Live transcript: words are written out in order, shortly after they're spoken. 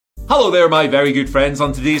Hello there, my very good friends.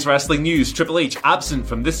 On today's wrestling news, Triple H absent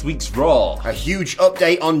from this week's Raw. A huge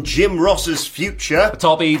update on Jim Ross's future. A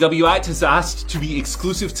top AEW act is asked to be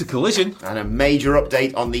exclusive to Collision. And a major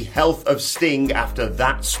update on the health of Sting after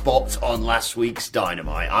that spot on last week's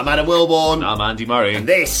Dynamite. I'm Adam Wilborn. I'm Andy Murray. And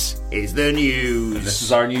this is the news. And this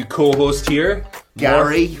is our new co-host here.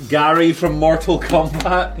 Gary. Gary from Mortal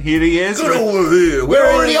Kombat. Here he is. Get over here. We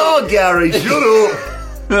already are, Gary. Shut up.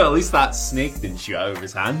 At least that snake didn't shoot out of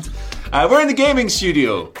his hand. We're in the gaming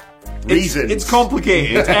studio. Reasons. It's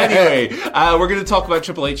complicated. Anyway, we're going to talk about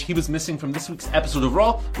Triple H. He was missing from this week's episode of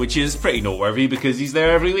Raw, which is pretty noteworthy because he's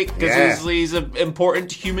there every week because he's an important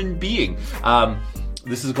human being.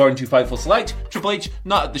 This is according to Fightful Select. Triple H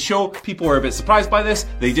not at the show. People were a bit surprised by this.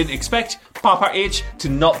 They didn't expect Papa H to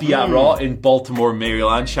not be at Raw in Baltimore,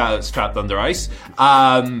 Maryland, strapped under ice.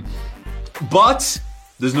 But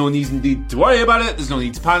there's no need to worry about it. There's no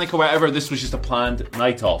need to panic or whatever. This was just a planned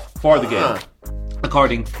night off for the game.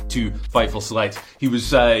 According to Fightful Select, he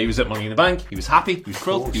was at Money in the Bank. He was happy. He was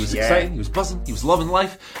thrilled. He was excited. He was buzzing. He was loving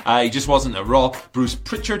life. He just wasn't at Raw. Bruce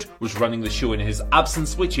Pritchard was running the show in his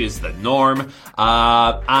absence, which is the norm.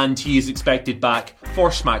 And he is expected back for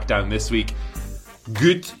SmackDown this week.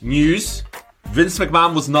 Good news. Vince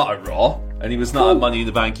McMahon was not at Raw, and he was not at Money in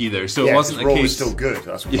the Bank either. So it wasn't a Raw case. was still good.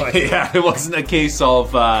 That's why. It wasn't a case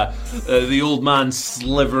of the old man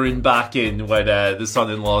slivering back in when the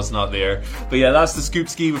son-in-law's not there. But yeah, that's the scoop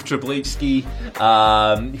ski with Triple H ski.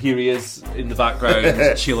 Here he is in the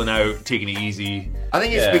background, chilling out, taking it easy. I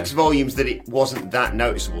think it speaks volumes that it wasn't that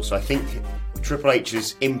noticeable. So I think Triple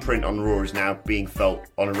H's imprint on Raw is now being felt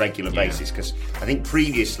on a regular basis, because I think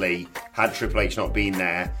previously, had Triple H not been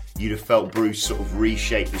there, you'd have felt Bruce sort of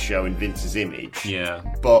reshape the show in Vince's image. Yeah.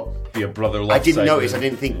 But be a brother I didn't notice, I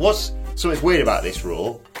didn't think, what's something's weird about this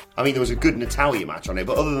Raw? I mean, there was a good Natalia match on it,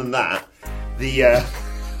 but other than that, the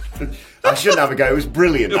I shouldn't have a go. It was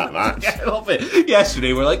brilliant, that match. Yeah, I love it.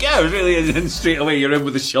 Yesterday we're like, it was really, and straight away you're in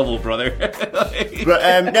with a shovel, brother. But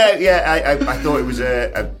I thought it was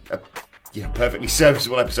a perfectly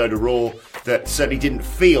serviceable episode of Raw that certainly didn't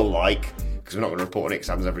feel like, because we're not going to report on it because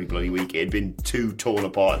it happens every bloody week, it had been too torn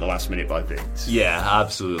apart at the last minute by Vince. Yeah,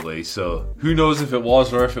 absolutely. So who knows if it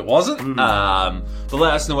was or if it wasn't. But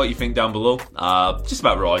let us know what you think down below. Just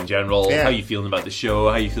about Raw in general. How you feeling about the show?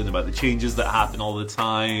 How you feeling about the changes that happen all the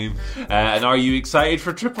time? And are you excited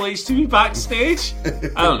for Triple H to be backstage?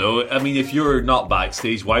 I don't know. I mean, if you're not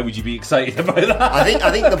backstage, why would you be excited about that? I think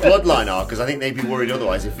the Bloodline are, because I think they'd be worried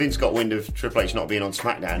otherwise. If Vince got wind of Triple H not being on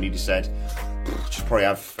SmackDown, he'd have said, should probably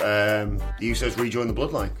have the Usos rejoin the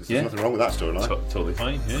Bloodline, because there's nothing wrong with that storyline. Totally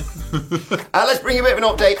fine, yeah. Let's bring you a bit of an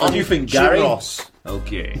update on do you think, Jim Gary? Ross.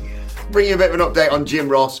 Okay. Bring you a bit of an update on Jim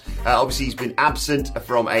Ross. Obviously, he's been absent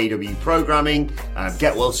from AEW programming.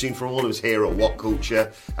 Get well soon from all of us here at What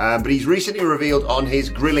Culture. But he's recently revealed on his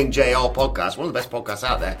Grilling JR podcast, one of the best podcasts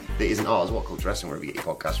out there that isn't ours, What Culture Wrestling, wherever you get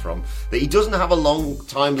your podcast from, that he doesn't have a long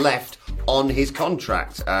time left on his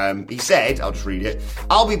contract. He said, I'll just read it,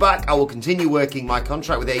 "I'll be back. I will continue working. My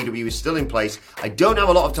contract with AEW is still in place. I don't have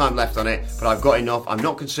a lot of time left on it, but I've got enough. I'm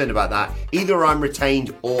not concerned about that. Either I'm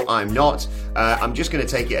retained or I'm not. I'm just going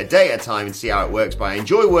to take it a day at a time and see how it works, but I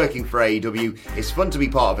enjoy working for AEW. It's fun to be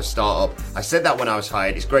part of a startup. I said that when I was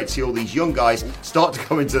hired. It's great to see all these young guys start to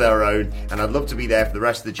come into their own, and I'd love to be there for the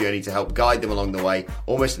rest of the journey to help guide them along the way,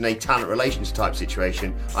 almost in a talent relations type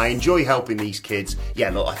situation. I enjoy helping these kids." Yeah,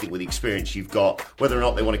 look, I think with the experience you've got, whether or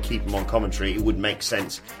not they want to keep him on commentary, it would make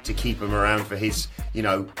sense to keep him around for his,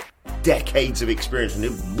 decades of experience.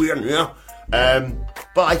 But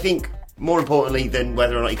I think, more importantly than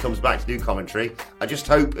whether or not he comes back to do commentary, I just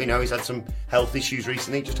hope, he's had some health issues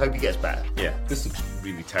recently, just hope he gets better. Yeah, this looks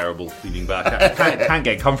really terrible leaning back. I can't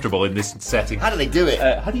get comfortable in this setting. How do they do it?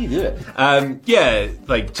 How do you do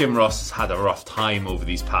it? Jim Ross has had a rough time over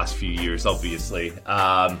these past few years, obviously.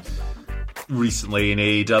 Recently in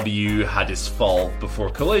AEW, had his fall before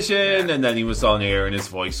Collision, and then he was on air and his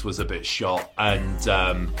voice was a bit shot.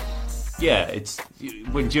 And it's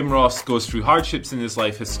when Jim Ross goes through hardships in his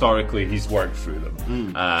life, historically he's worked through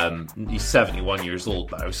them. He's 71 years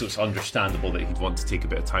old now, so it's understandable that he'd want to take a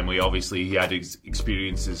bit of time away. Obviously he had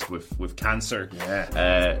experiences with cancer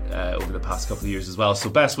over the past couple of years as well, so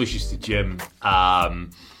best wishes to Jim.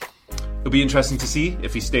 It'll be interesting to see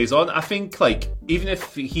if he stays on. I think, even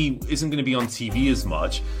if he isn't going to be on TV as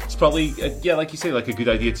much, it's probably, like you say, a good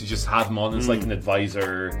idea to just have him on as an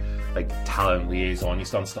advisor, talent liaison.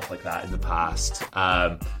 He's done stuff like that in the past.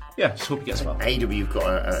 Just hope he gets well. AEW have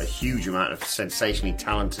got a huge amount of sensationally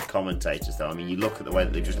talented commentators, though. I mean, you look at the way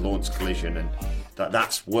that they've just launched Collision, and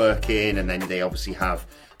that's working, and then they obviously have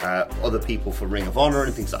other people for Ring of Honor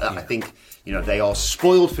and things like that. I think, they are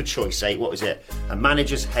spoiled for choice. What was it? A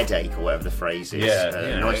manager's headache, or whatever the phrase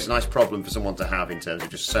is. Nice problem for someone to have in terms of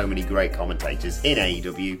just so many great commentators in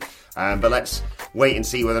AEW. But let's wait and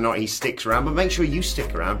see whether or not he sticks around. But make sure you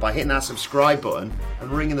stick around by hitting that subscribe button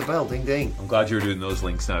and ringing the bell. Ding, ding. I'm glad you're doing those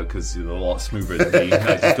links now, because you're a lot smoother than me.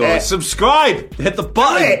 I just go, subscribe! Hit the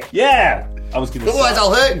button! Yeah! I was going to say. Otherwise,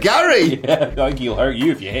 I'll hurt Gary. Yeah, I think he'll hurt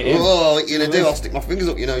you if you hit him. Oh, what are you going to do? I'll stick my fingers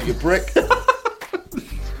up, you brick.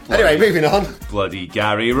 Anyway, moving on. Bloody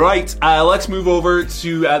Gary. Right, let's move over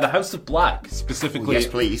to the House of Black, specifically. Yes,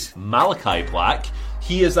 please. Malachi Black.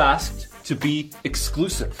 He is asked to be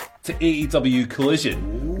exclusive to AEW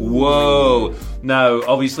Collision. Ooh. Whoa. Now,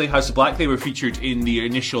 obviously, House of Black, they were featured in the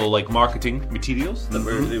initial marketing materials that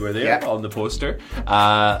they were there on the poster.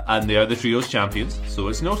 And they are the Trios champions, so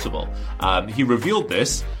it's notable. He revealed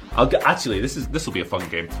this. Actually, this will be a fun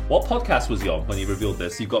game. What podcast was he on when he revealed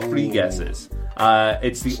this? You've got 3 guesses.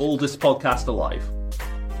 It's the oldest podcast alive.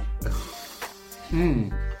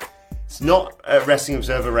 It's not Wrestling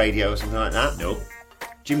Observer Radio or something like that. Nope.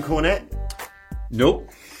 Jim Cornette?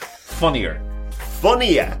 Nope. Funnier.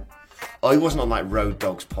 Oh, he wasn't on Road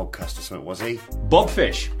Dogs podcast or something, was he? Bob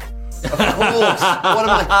Fish. Of course. What am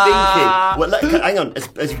I thinking? Well, hang on.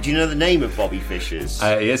 Do you know the name of Bobby Fish's?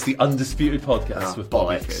 It's the Undisputed Podcast with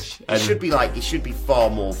Bobby Fish. It should be far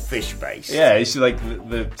more fish based. Yeah, it's like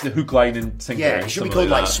the hook, line, and sinker. Yeah, it should be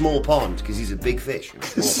called Small Pond, because he's a big fish.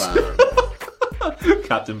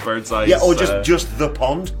 Captain Birdseye. Yeah, or just the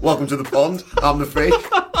pond. Welcome to the pond. I'm the fish.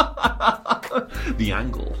 The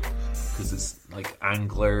angle, because it's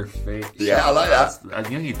angler fish. Yeah, I like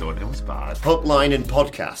that. Yeah, you don't. It was bad. Hook, line, and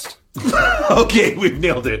podcast. Okay, we've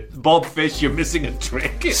nailed it. Bob Fish, you're missing a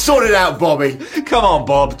trick. Sort it out, Bobby. Come on,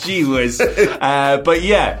 Bob. Gee whiz. But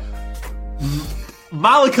yeah,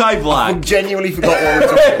 Malachi Black. I genuinely forgot what we were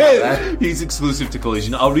talking about there. He's exclusive to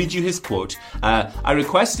Collision. I'll read you his quote. I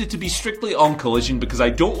requested to be strictly on Collision because I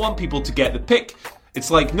don't want people to get the pick. It's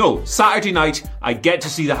no, Saturday night, I get to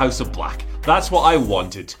see the House of Black. That's what I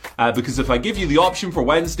wanted. Because if I give you the option for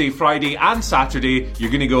Wednesday, Friday, and Saturday, you're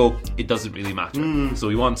going to go, it doesn't really matter. So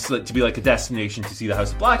he wants it to be a destination to see the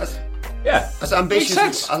House of Black. That's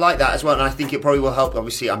ambitious. I like that as well, and I think it probably will help.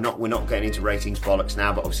 Obviously, we're not getting into ratings bollocks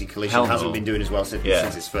now, but obviously Collision hasn't been doing as well since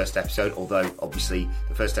its first episode. Although obviously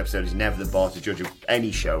the first episode is never the bar to judge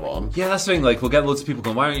any show on. Yeah, that's the thing. We'll get loads of people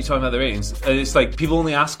going, why aren't you talking about the ratings? And it's people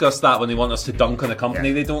only ask us that when they want us to dunk on a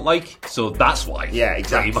company they don't like. So that's why. Yeah,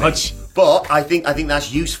 exactly. Pretty much. But I think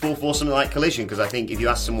that's useful for something like Collision, because I think if you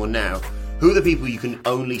ask someone now, who are the people you can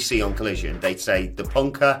only see on Collision? They'd say the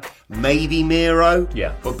Punker, maybe Miro.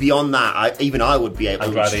 Yeah. But beyond that, I would be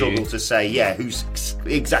able to struggle to say, who's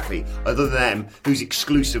exactly, other than them, who's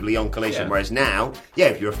exclusively on Collision. Yeah. Whereas now,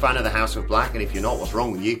 if you're a fan of the House of Black, and if you're not, what's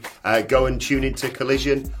wrong with you? Go and tune into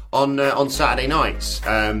Collision on Saturday nights,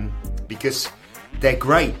 because they're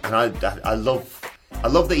great, and I love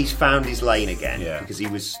that he's found his lane again. Yeah. Because he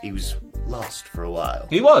was lost for a while.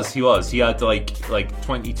 He was. He had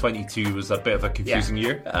 2022 was a bit of a confusing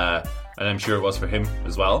year, and I'm sure it was for him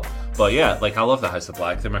as well. But I love the House of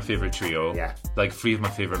Black. They're my favorite trio. Yeah. 3 of my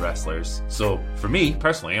favorite wrestlers. So for me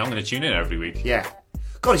personally, I'm going to tune in every week. Yeah.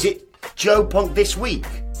 God, is it Joe Punk this week?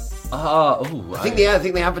 I think they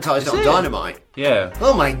advertised it on Dynamite. Yeah.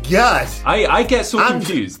 Oh my god. I get so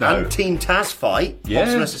confused now. And Team Taz fight.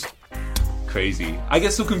 Yeah. Crazy. I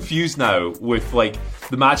get so confused now with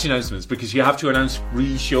the match announcements, because you have to announce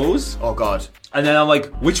 3 shows. Oh god. And then I'm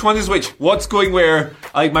which one is which? What's going where?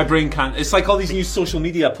 My brain can't. It's all these new social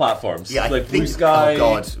media platforms. Yeah, Blue Sky. Oh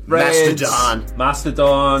god. Reds,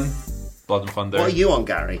 Mastodon. Blood and Thunder. What are you on,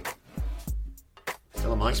 Gary?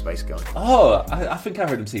 Still a MySpace guy. Oh, I think I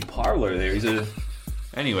heard him say Parlor there.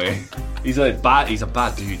 Anyway, he's a bad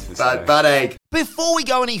dude. Bad egg. Before we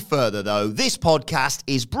go any further, though, this podcast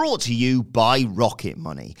is brought to you by Rocket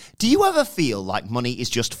Money. Do you ever feel like money is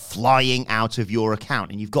just flying out of your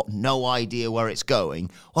account and you've got no idea where it's going?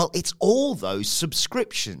 Well, it's all those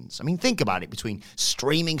subscriptions. I mean, think about it. Between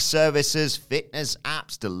streaming services, fitness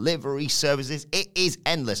apps, delivery services, it is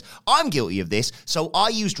endless. I'm guilty of this, so I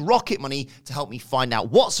used Rocket Money to help me find out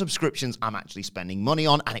what subscriptions I'm actually spending money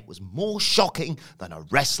on, and it was more shocking than a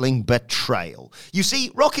wrestling betrayal. You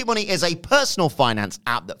see, Rocket Money is a personal personal finance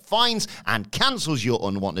app that finds and cancels your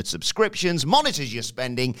unwanted subscriptions, monitors your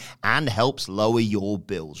spending, and helps lower your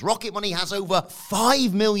bills. Rocket Money has over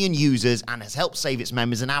 5 million users and has helped save its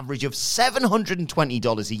members an average of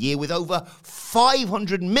 $720 a year, with over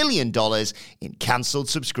 $500 million in cancelled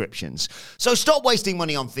subscriptions. So stop wasting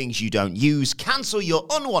money on things you don't use. Cancel your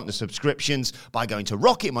unwanted subscriptions by going to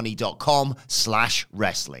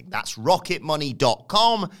rocketmoney.com/wrestling. That's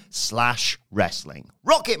rocketmoney.com/wrestling.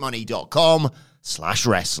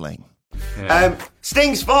 rocketmoney.com/wrestling.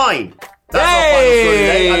 Sting's fine. That's our final story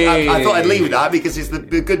today. I thought I'd leave with that because it's the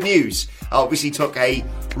good news. Obviously took a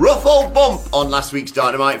rough old bump on last week's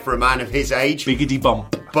Dynamite for a man of his age. Biggity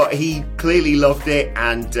bump. But he clearly loved it,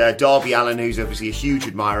 and Darby Allin, who's obviously a huge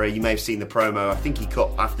admirer, you may have seen the promo, I think he cut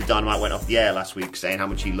after Dynamite went off the air last week, saying how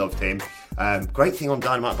much he loved him. Great thing on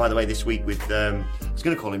Dynamite, by the way, this week with, I was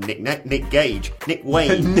going to call him Nick Gage. Nick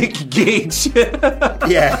Wayne. Nick Gage.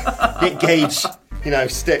 Yeah, Nick Gage. You know,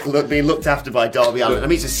 being looked after by Darby Allin. I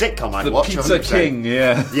mean, it's a sitcom I'd watch. Pizza 100%. King,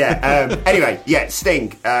 yeah. Yeah. Anyway, yeah,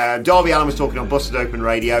 Sting. Darby Allin was talking on Busted Open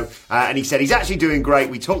Radio, and he said he's actually doing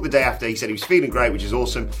great. We talked the day after. He said he was feeling great, which is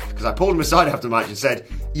awesome, because I pulled him aside after the match and said,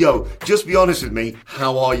 yo, just be honest with me.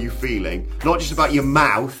 How are you feeling? Not just about your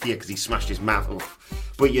mouth. Yeah, because he smashed his mouth off.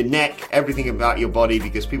 But your neck, everything about your body,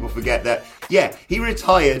 because people forget that, yeah, he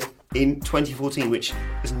retired in 2014, which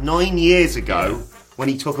was 9 years ago. Yeah. When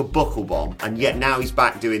he took a buckle bomb, and yet now he's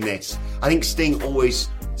back doing this. I think Sting always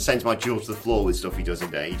sends my jaw to the floor with stuff he does in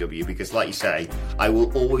AEW, because like you say, I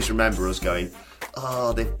will always remember us going,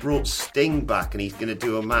 oh, they've brought Sting back and he's going to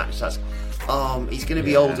do a match. That's, he's going to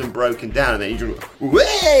be old and broken down, and then he's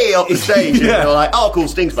way up the stage, and they're like, oh, cool,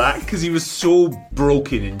 Sting's back. Because he was so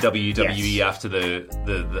broken in WWE after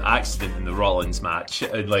the accident in the Rollins match,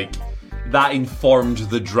 and that informed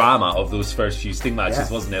the drama of those first few Sting matches,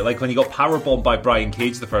 wasn't it? Like when he got powerbombed by Brian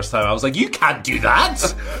Cage the first time, I was like, you can't do that!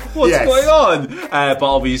 What's going on? But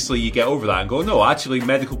obviously you get over that and go, no, actually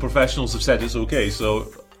medical professionals have said it's okay, so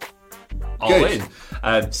all in.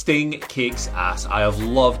 Sting kicks ass. I have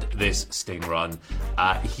loved this Sting run.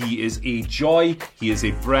 He is a joy. He is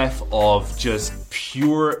a breath of just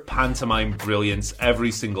pure pantomime brilliance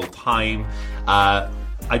every single time.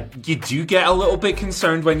 You do get a little bit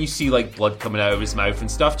concerned when you see blood coming out of his mouth and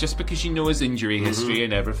stuff, just because you know his injury history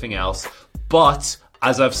and everything else. But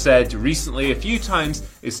as I've said recently a few times,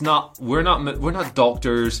 we're not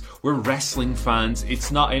doctors, we're wrestling fans. It's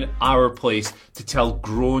not in our place to tell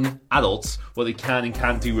grown adults what they can and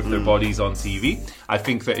can't do with their bodies on TV. I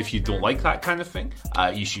think that if you don't like that kind of thing,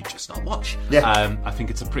 you should just not watch. I think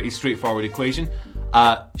it's a pretty straightforward equation.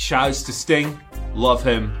 Shouts to Sting, love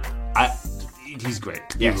him. He's great.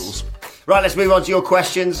 He rules. Right, let's move on to your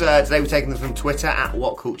questions. Today we're taking them from Twitter at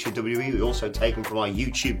WhatCultureWE. We also take them from our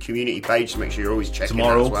YouTube community page, so make sure you're always checking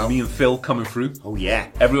Tomorrow, that as well. me and Phil coming through. Oh, yeah.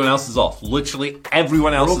 Everyone else is off. Literally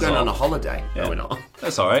everyone else is off. We're all going on a holiday. Yeah. No, we're not.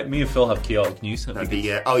 That's all right. Me and Phil have chaotic news.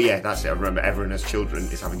 Oh, yeah, that's it. I remember everyone has children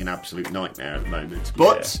is having an absolute nightmare at the moment.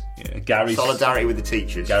 But Gary's solidarity with the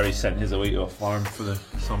teachers. Gary sent his away to a farm for the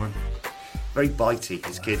summer. Very bitey,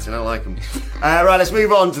 his kids, and I like them. Right, let's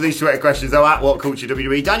move on to these Twitter questions, though, at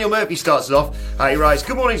WhatCultureWE. Daniel Murphy starts it off. He writes,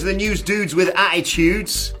 good morning to the news dudes with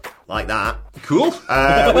attitudes. Like that. Cool.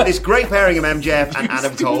 With this great pairing of MJF and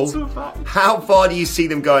Adam Cole, how far do you see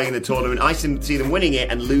them going in the tournament? I see them winning it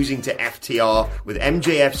and losing to FTR, with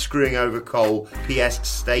MJF screwing over Cole. P.S.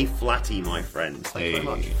 Stay flatty, my friends. Thank you very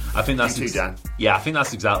much. I think that's Dan. Yeah, I think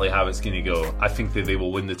that's exactly how it's going to go. I think that they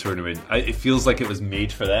will win the tournament. It feels like it was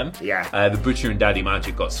made for them. Yeah. The Butcher and Daddy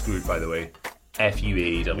Magic got screwed, by the way. F you,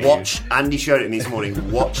 AEW. Watch, Andy showed it me this morning,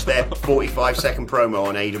 watch their 45-second promo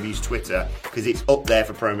on AEW's Twitter, because it's up there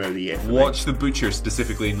for promo of the year. Watch the Butcher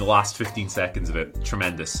specifically in the last 15 seconds of it.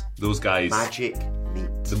 Tremendous. Those guys. Magic meat.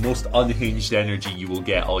 The most unhinged energy you will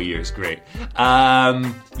get all year is great.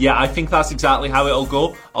 Yeah, I think that's exactly how it'll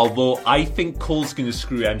go. Although I think Cole's going to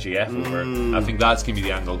screw MJF over. I think that's going to be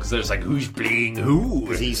the angle, because there's who's playing who?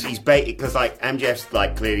 Because he's baited, because MJF's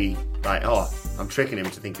clearly I'm tricking him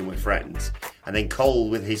to thinking we're friends. And then Cole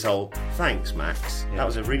with his whole, thanks, Max. Yeah. That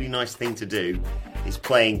was a really nice thing to do. Is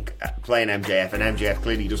playing MJF, and MJF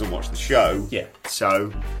clearly doesn't watch the show. Yeah.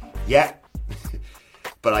 So, yeah.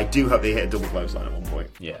 But I do hope they hit a double clothesline at one point.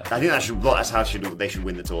 Yeah. I think that's how they should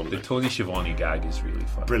win the tournament. The Tony Schiavone gag is really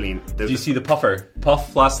fun. Brilliant. Did you see the Puffer?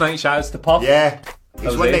 Puff last night? Shout outs to Puff. Yeah. It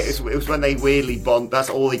was when they weirdly bond. That's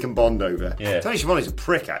all they can bond over. Yeah. Tony Schiavone's a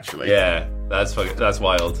prick, actually. Yeah, that's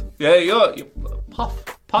wild. Yeah, you're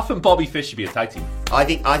Puff and Bobby Fish should be a tag team. I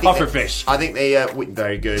think Puffer Fish. I think they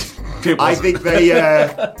very good. I think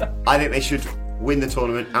they should win the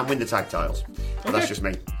tournament and win the tag titles. But that's just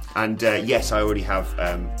me. And yes, I already have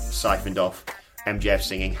siphoned off MJF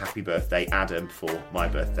singing Happy Birthday Adam for my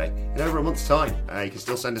birthday in over a month's time. You can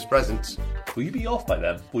still send us presents. Will you be off by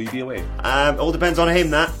then? Will you be away? All depends on him,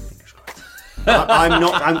 that. I'm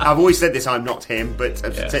not. I've always said this. I'm not him, but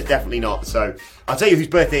definitely not. So I'll tell you whose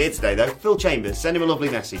birthday it is today, though. Phil Chambers. Send him a lovely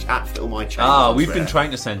message at Phil My Chambers. We've been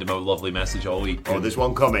trying to send him a lovely message all week. Oh, there's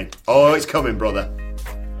one coming. Oh, it's coming, brother.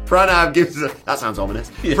 Pranav gives us that sounds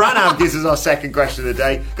ominous. Yeah. Pranav gives us our second question of the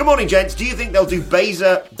day. Good morning, gents. Do you think they'll do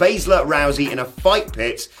Baszler Rousey in a fight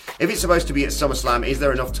pit? If it's supposed to be at SummerSlam, is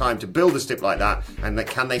there enough time to build a stip like that? And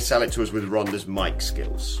can they sell it to us with Ronda's mic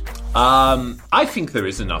skills? I think there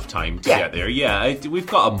is enough time to get there. Yeah, we've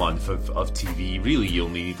got a month of TV. Really, you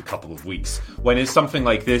only need a couple of weeks. When it's something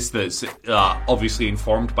like this that's obviously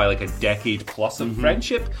informed by like a decade plus of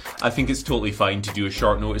friendship, I think it's totally fine to do a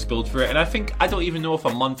short notice build for it. And I don't even know if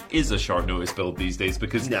a month is a short notice build these days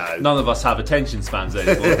because none of us have attention spans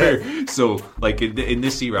anymore. So, like in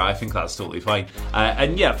this era, I think that's totally fine.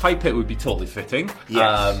 And yeah, Fight Pit would be totally fitting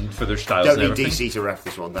for their styles. Don't and need everything. DC to ref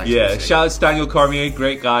this one. Thanks. Yeah, shout out to Daniel Cormier,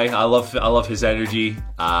 great guy. I love his energy.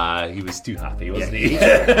 He was too happy, wasn't he?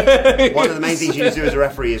 One of the main things you need to do as a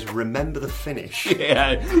referee is remember the finish.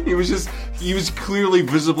 Yeah, he was clearly,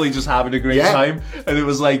 visibly just having a great time, and it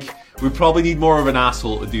was like, we probably need more of an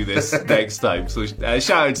asshole to do this next time. So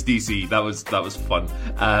shout out to DC. That was fun.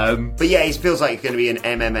 But yeah, it feels like it's going to be an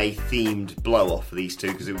MMA themed blow off for these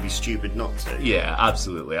two because it would be stupid not to. Yeah,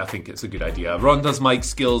 absolutely. I think it's a good idea. Ronda's mic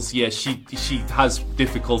skills. Yeah, she has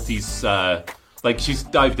difficulties. Like she's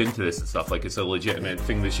dived into this and stuff. Like it's a legitimate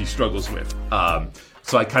thing that she struggles with.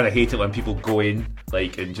 So I kind of hate it when people go in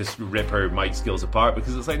like and just rip her mic skills apart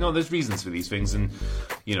because it's like, no, there's reasons for these things, and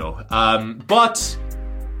you know. But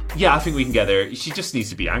yeah, I think we can get there. She just needs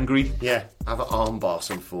to be angry. Yeah, have an armbar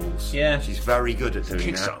some fools. Yeah, she's very good at doing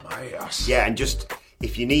kicks that. on my ass. Yeah, and just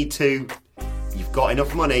if you need to, you've got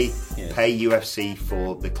enough money. Pay UFC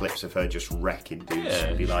for the clips of her just wrecking dudes.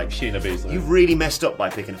 Yeah, be like, Shayna Baszler. You really messed up by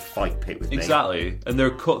picking a fight pit with me. Exactly, and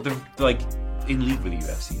they're like in league with the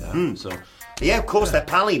UFC now. So. Yeah, of course, they're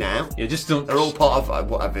pally now. Yeah, just don't. They're all part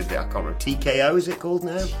of whatever I can't remember. TKO is it called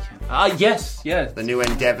now? Yes, yeah. The new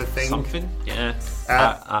Endeavour thing. Something, yeah.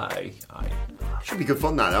 Should be good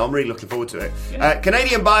fun that though. I'm really looking forward to it. Yeah.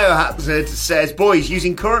 Canadian Biohazard says, boys,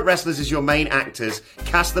 using current wrestlers as your main actors,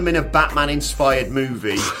 cast them in a Batman-inspired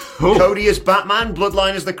movie. Cody as Batman,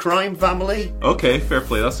 Bloodline as the crime family. Okay, fair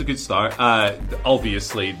play. That's a good start.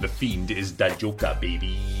 Obviously, the Fiend is the Joker,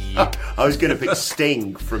 baby. I was going to pick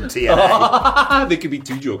Sting from TNA. They could be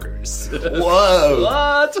two Jokers. Whoa.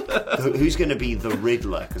 What? Who's going to be the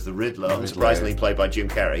Riddler? Because the Riddler, unsurprisingly played by Jim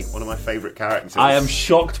Carrey, one of my favourite characters. I am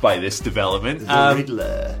shocked by this development. The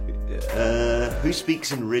Riddler. Who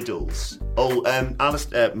speaks in riddles?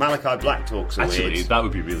 Malachi Black talks a Actually, weird. that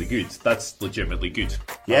would be really good. That's legitimately good.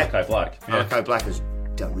 Yeah. Malachi Black. Yeah. Malachi Black is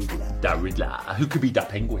the Riddler. The Riddler. Who could be the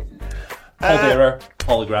Penguin? Paul Bearer,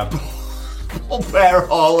 hologram. Paul Bearer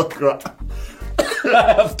hologram.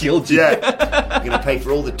 I've killed you. Yeah. I'm going to pay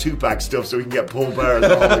for all the Tupac stuff so we can get Paul Bearer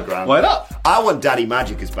as a hologram. Why not? I want Daddy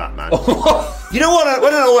Magic as Batman. You know what? I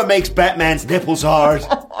don't know what makes Batman's nipples hard.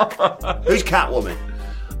 Who's Catwoman?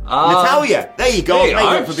 Natalia. There you go. Make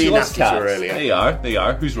up for being nasty to her earlier. They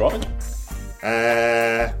are. Who's Robin?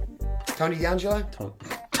 Tony D'Angelo?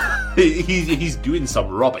 He's doing some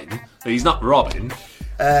Robin, but he's not Robin.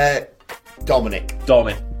 Dominic.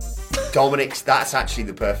 Dominic's, that's actually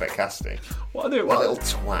the perfect casting. What little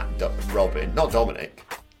twat, Robin. Not Dominic.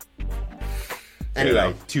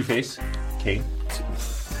 Anyway. Two-Face. Kane.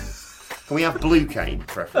 Can we have Blue Kane,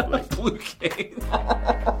 preferably? Blue Kane.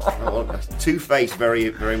 Two-Face very,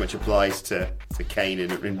 very much applies to Kane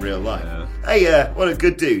in real life. Yeah. Hey, what a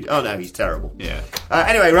good dude. Oh no, he's terrible. Yeah.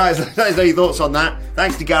 Anyway, right, that is your thoughts on that.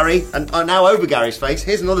 Thanks to Gary. And now over Gary's face,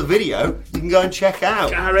 here's another video you can go and check out.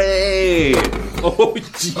 Gary! Oh,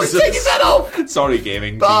 Jesus. Take his head off! Sorry,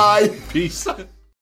 gaming. Bye. Peace.